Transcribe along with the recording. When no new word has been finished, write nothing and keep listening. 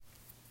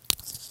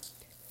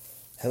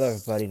Hello,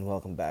 everybody, and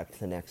welcome back to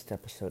the next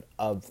episode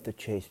of the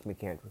Chase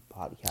McAndrew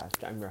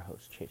podcast. I'm your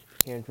host, Chase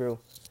McAndrew,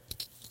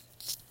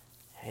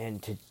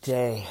 and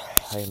today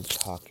I am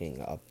talking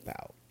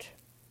about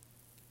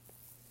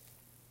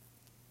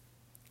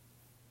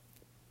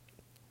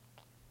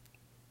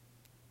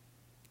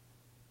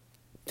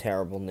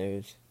terrible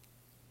news,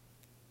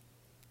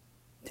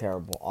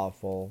 terrible,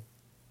 awful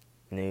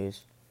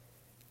news.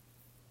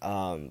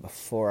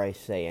 Before I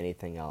say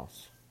anything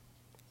else,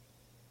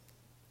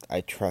 I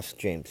trust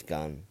James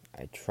Gunn.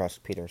 I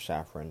trust Peter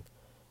Safran.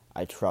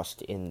 I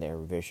trust in their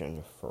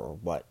vision for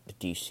what the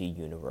DC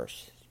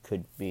universe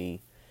could be,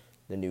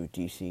 the new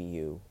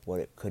DCU, what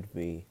it could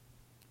be.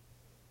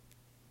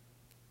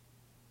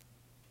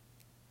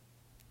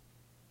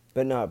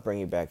 But not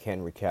bringing back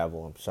Henry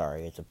Cavill, I'm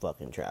sorry, it's a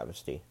fucking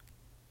travesty.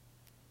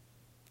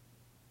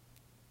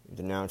 It was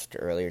announced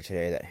earlier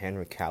today that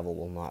Henry Cavill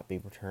will not be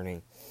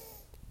returning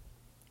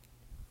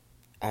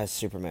as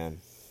Superman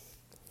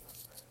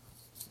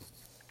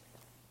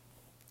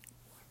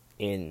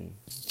in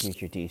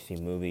future DC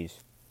movies,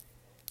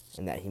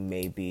 and that he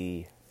may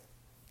be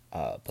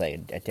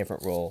playing a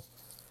different role,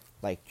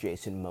 like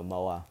Jason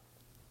Momoa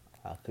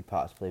could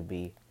possibly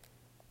be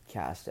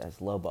cast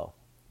as Lobo.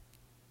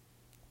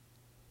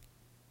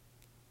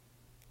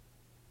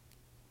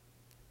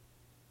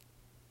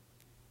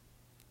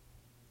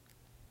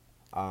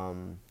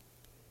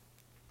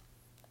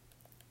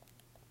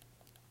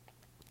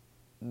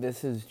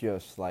 This is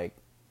just like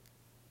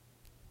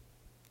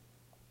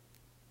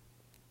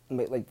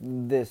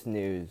this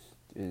news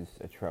is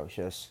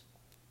atrocious.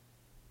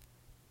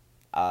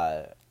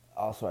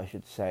 Also, I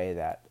should say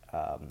that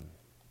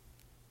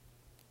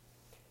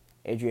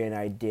Adrian and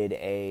I did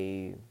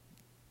a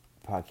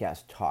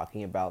podcast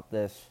talking about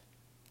this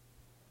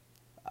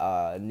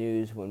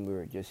news when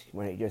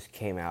it just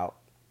came out,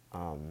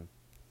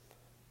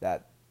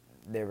 that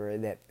there were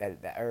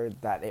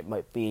that it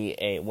might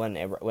be when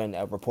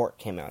a report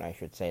came out, I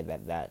should say,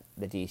 that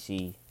the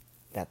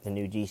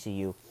new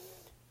DCU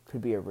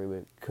could be a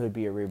reboot,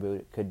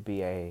 it could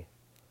be a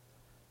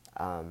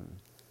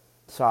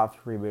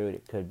soft reboot,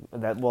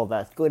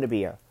 that's going to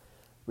be a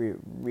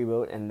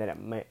reboot, and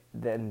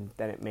then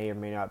it may or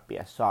may not be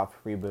a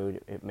soft reboot,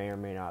 it may or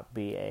may not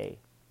be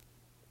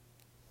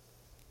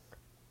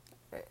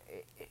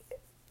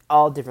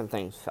all different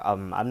things.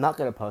 I'm not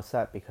going to post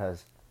that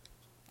because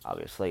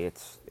obviously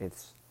it's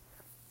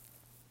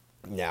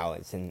now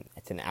it's an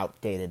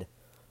outdated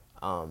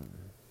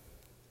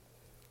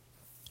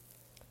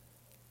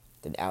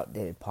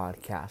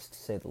podcast, to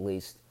say the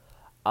least.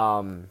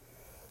 I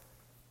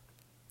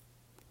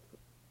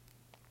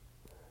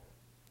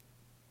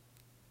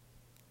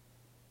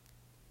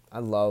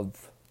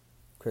love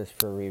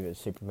Christopher Reeve as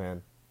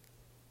Superman.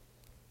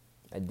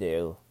 I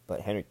do,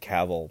 but Henry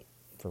Cavill,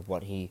 for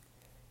what he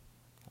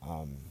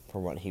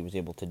was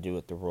able to do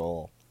with the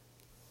role,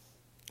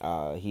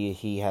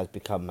 he has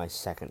become my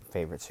second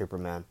favorite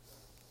Superman.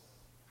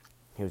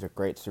 He was a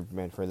great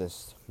Superman for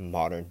this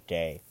modern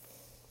day.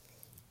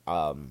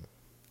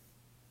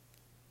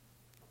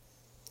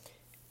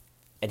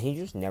 And he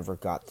just never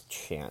got the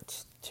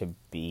chance to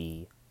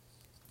be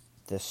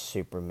the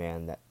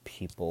Superman that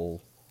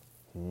people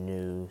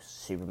knew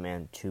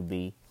Superman to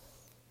be.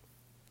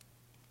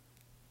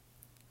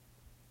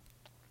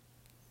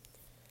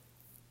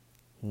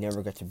 He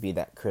never got to be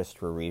that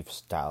Christopher Reeve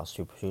style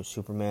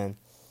Superman,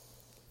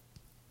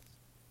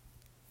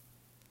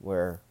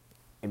 where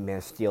in Man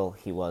of Steel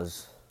he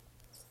was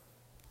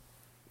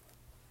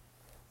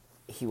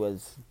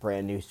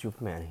brand new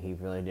Superman. He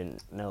really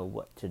didn't know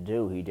what to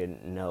do. He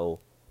didn't know,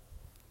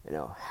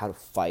 how to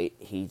fight.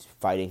 He's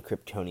fighting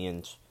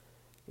Kryptonians.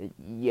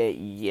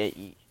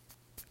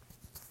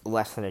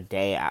 Less than a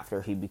day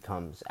after he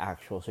becomes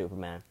actual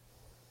Superman,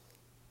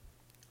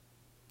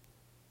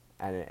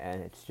 and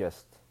it's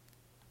just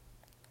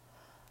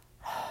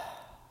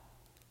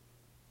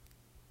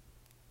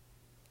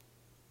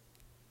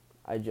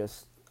I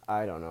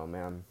don't know,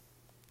 man.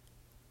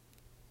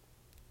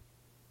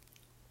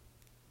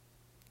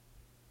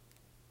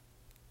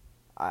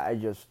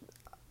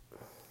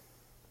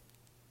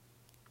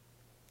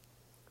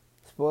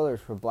 Spoilers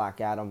for Black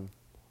Adam.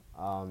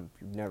 If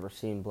you've never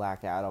seen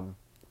Black Adam,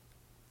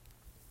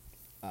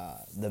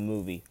 the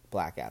movie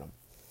Black Adam,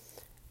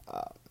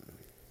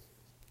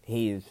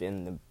 he's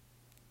in the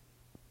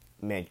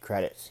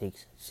mid-credit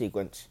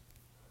sequence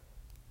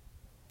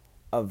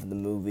of the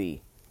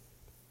movie.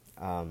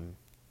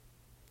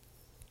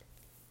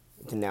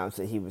 It's announced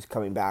that he was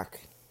coming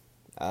back,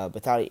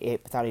 without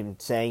even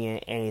saying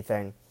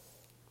anything.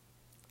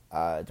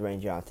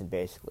 Dwayne Johnson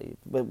basically,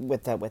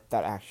 without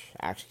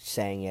actually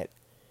saying it,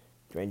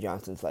 Dwayne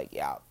Johnson's like,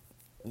 yeah,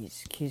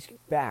 he's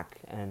back,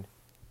 and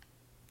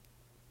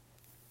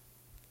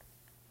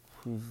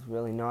he's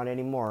really not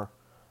anymore.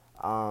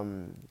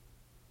 But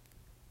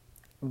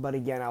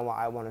again, I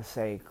want to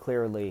say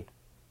clearly,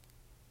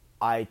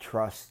 I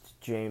trust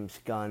James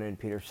Gunn and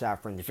Peter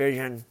Safran's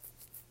vision.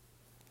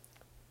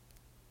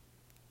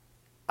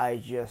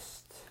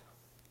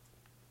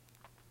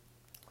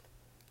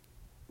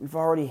 we've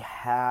already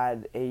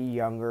had a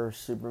younger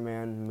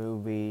Superman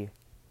movie.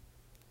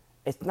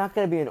 It's not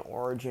going to be an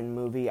origin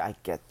movie, I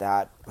get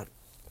that, but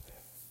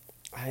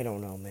I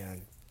don't know,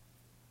 man.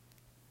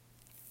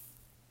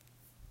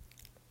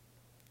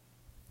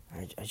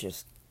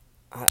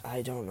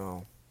 I don't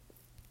know.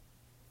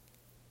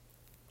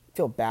 I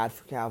feel bad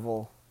for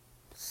Cavill.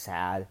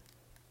 Sad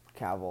for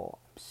Cavill.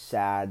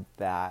 Sad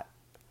that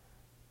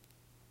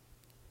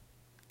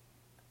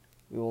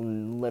we will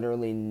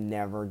literally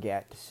never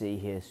get to see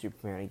his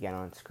Superman again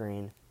on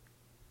screen.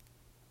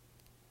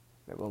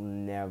 That we'll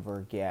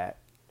never get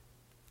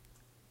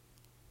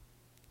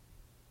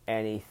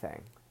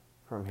anything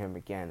from him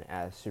again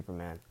as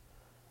Superman.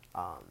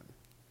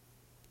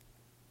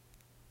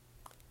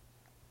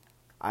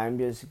 I'm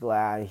just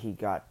glad he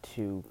got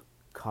to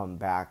come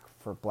back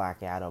for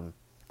Black Adam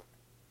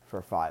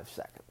for 5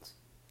 seconds.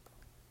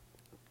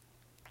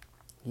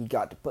 He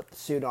got to put the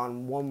suit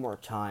on one more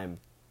time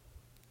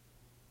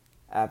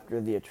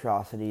after the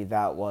atrocity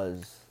that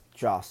was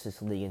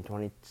Justice League in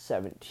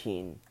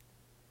 2017.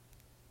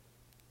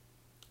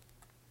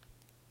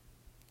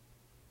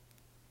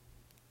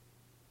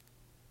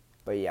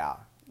 But yeah,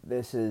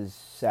 this is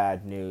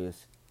sad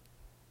news.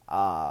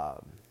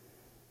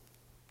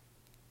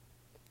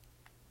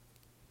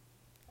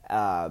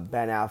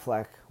 Ben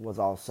Affleck was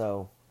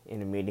also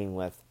in a meeting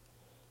with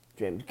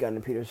James Gunn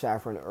and Peter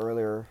Safran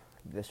earlier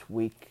this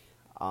week.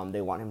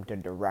 They want him to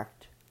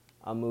direct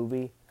a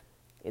movie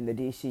in the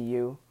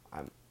DCU.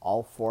 I'm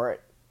all for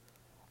it.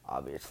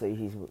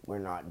 Obviously, we're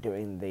not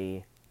doing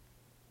the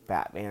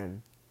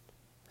Batman,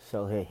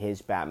 so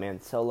his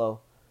Batman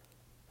solo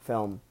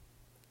film.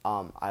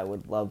 I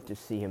would love to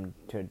see him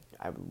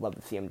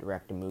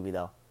direct a movie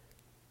though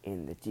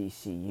in the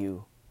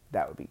DCU.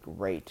 That would be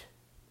great.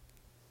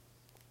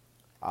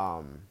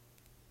 I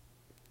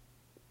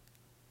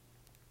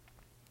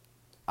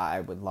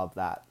would love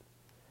that.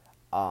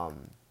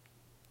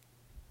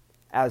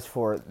 As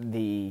for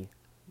the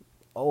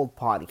old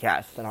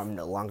podcast that I'm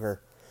no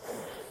longer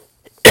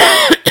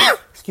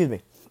excuse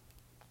me,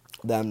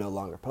 that I'm no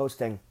longer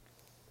posting,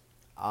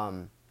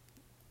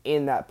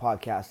 in that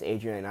podcast,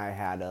 Adrian and I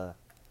had a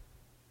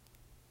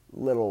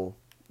little,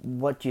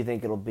 what do you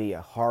think it'll be,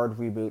 a hard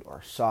reboot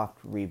or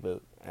soft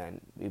reboot?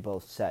 And we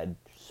both said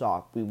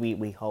soft.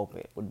 We hope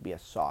it would be a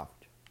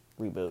soft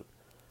reboot.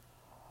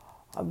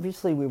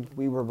 Obviously,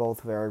 we were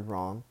both very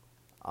wrong,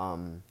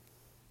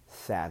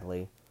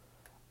 sadly.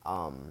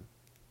 I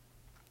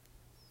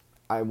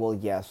will,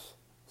 yes,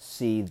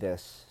 see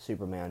this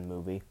Superman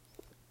movie.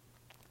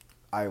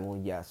 I will,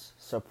 yes,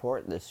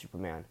 support this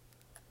Superman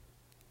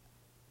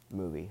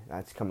movie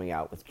that's coming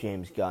out with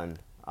James Gunn.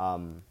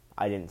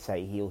 I didn't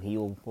say he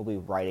will be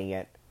writing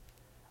it.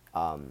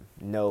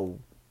 No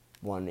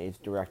one is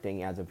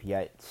directing as of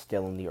yet. It's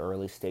still in the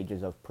early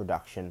stages of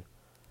production.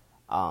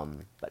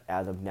 But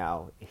as of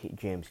now,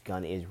 James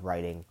Gunn is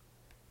writing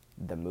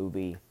the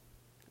movie.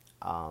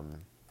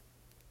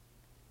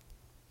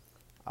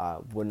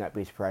 Would not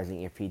be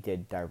surprising if he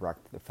did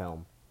direct the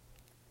film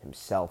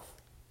himself.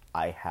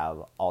 I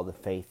have all the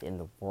faith in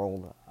the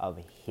world of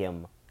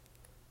him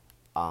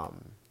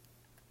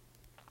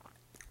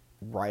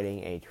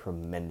writing a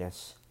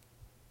tremendous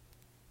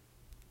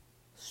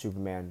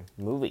Superman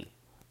movie.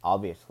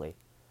 Obviously,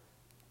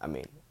 I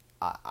mean,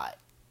 I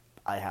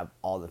have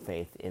all the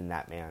faith in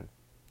that man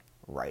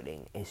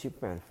writing a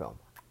Superman film.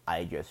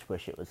 I just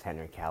wish it was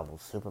Henry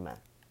Cavill's Superman.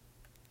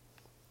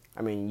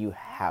 I mean, you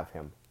have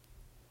him.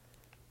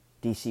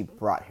 DC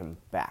brought him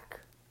back,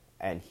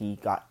 and he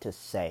got to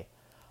say,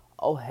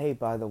 oh, hey,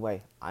 by the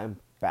way, I'm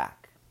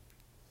back.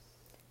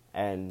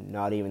 And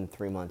not even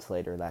 3 months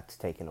later, that's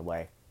taken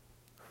away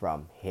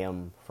from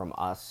him, from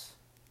us.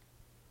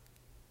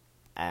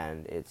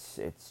 And it's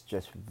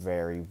just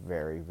very,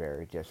 very,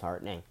 very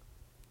disheartening.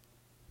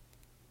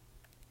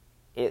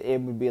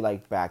 It would be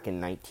like back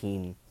in I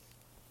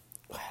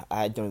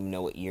don't even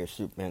know what year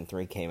Superman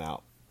 3 came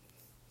out.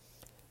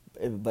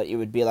 But it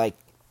would be like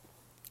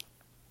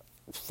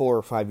 4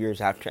 or 5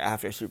 years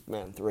after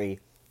Superman 3.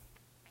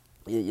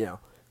 You know,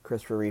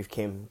 Christopher Reeve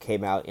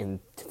came out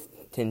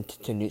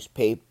to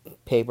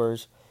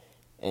newspapers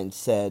and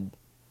said,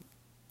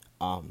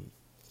 I'm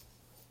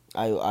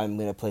going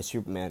to play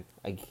Superman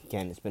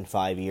again. It's been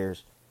 5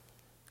 years.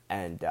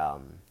 And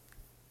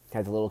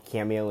has a little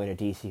cameo in a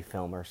DC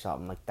film or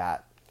something like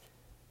that.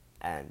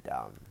 And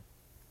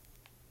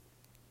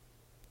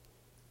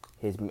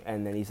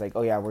and then he's like,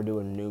 oh yeah, we're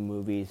doing new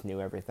movies,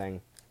 new everything.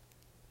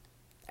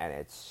 And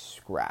it's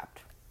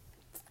scrapped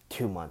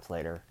 2 months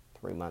later,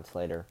 3 months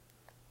later.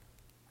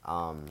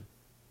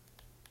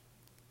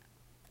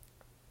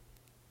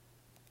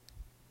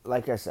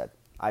 Like I said,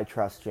 I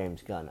trust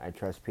James Gunn. I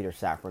trust Peter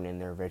Safran in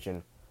their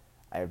vision.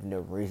 I have no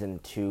reason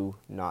to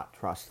not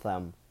trust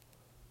them.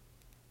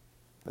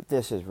 But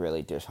this is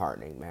really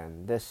disheartening,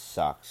 man. This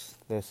sucks.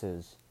 I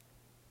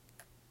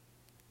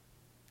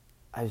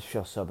just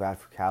feel so bad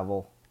for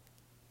Cavill.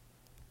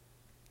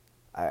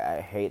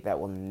 I hate that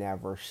we'll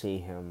never see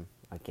him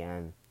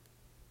again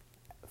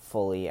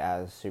fully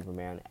as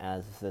Superman,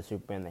 as the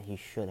Superman that he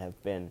should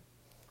have been.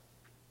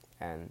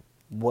 and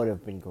would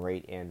have been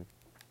great in.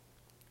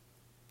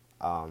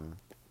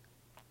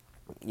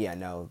 Yeah,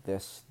 no,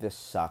 this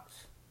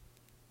sucks.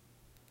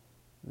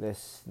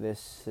 This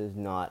is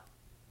not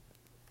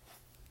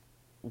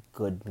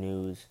good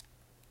news.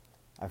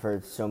 I've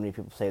heard so many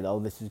people say, "Oh,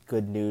 this is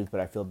good news," but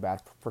I feel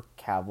bad for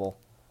Cavill.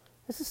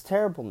 This is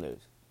terrible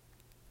news.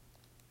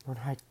 We're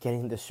not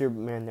getting the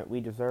Superman that we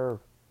deserve.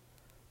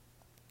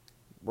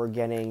 We're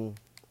getting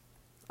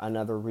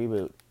another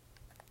reboot.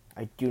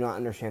 I do not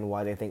understand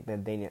why they think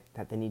that they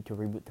need to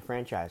reboot the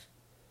franchise.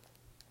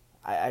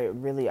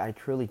 I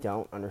truly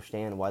don't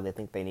understand why they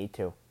think they need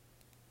to.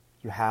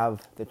 You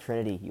have the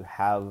Trinity. You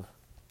have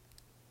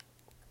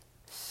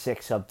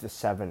 6 of the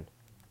 7.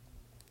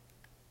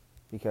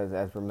 Because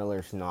Ezra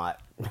Miller's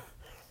not.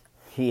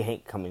 He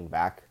ain't coming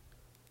back.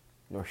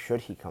 Nor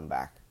should he come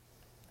back.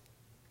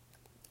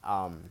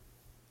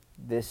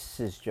 This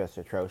is just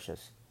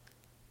atrocious.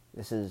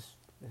 This is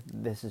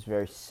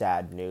very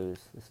sad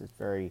news. This is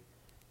very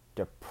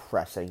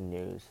depressing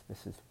news.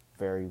 This is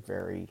very,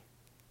 very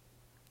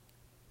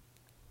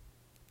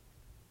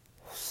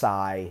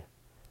sigh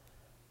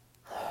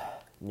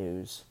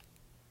news.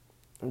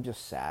 I'm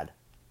just sad.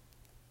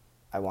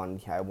 I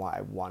wanted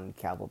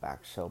Cavill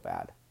back so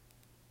bad,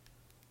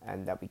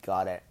 and that we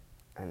got it,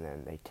 and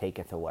then they take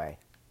it away.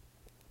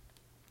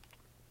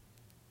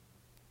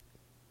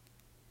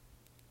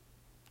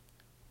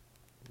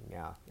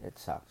 Yeah, it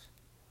sucks.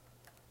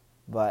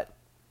 But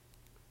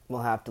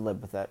we'll have to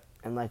live with it.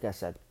 And like I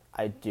said,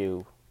 I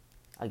do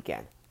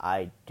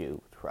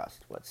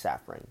trust what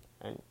Safran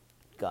and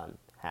Gunn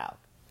have.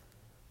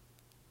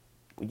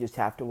 We just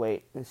have to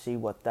wait and see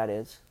what that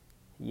is,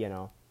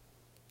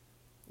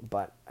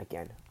 But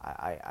again,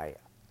 I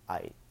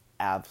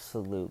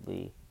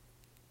absolutely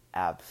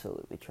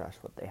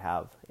trust what they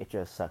have. It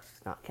just sucks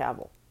it's not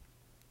Cavill.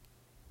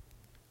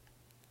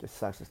 It just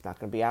sucks it's not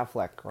going to be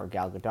Affleck or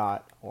Gal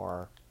Gadot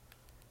or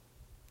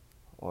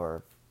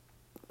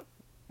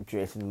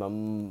Jason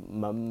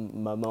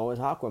Momoa's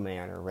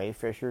Aquaman or Ray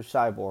Fisher's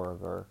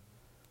Cyborg or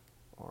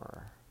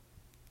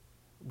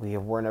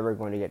we're never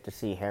going to get to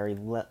see Harry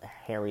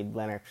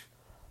Lennox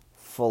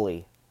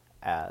fully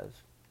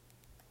as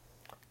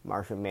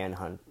Martian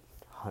Manhunter.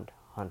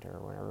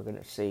 We're never going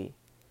to see.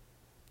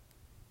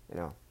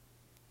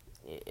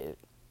 It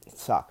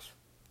sucks.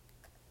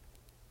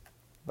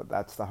 But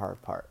that's the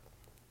hard part.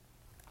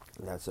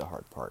 So that's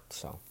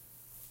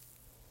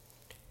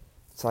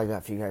all I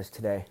got for you guys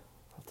today.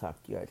 I'll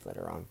talk to you guys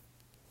later on.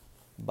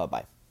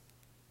 Bye-bye.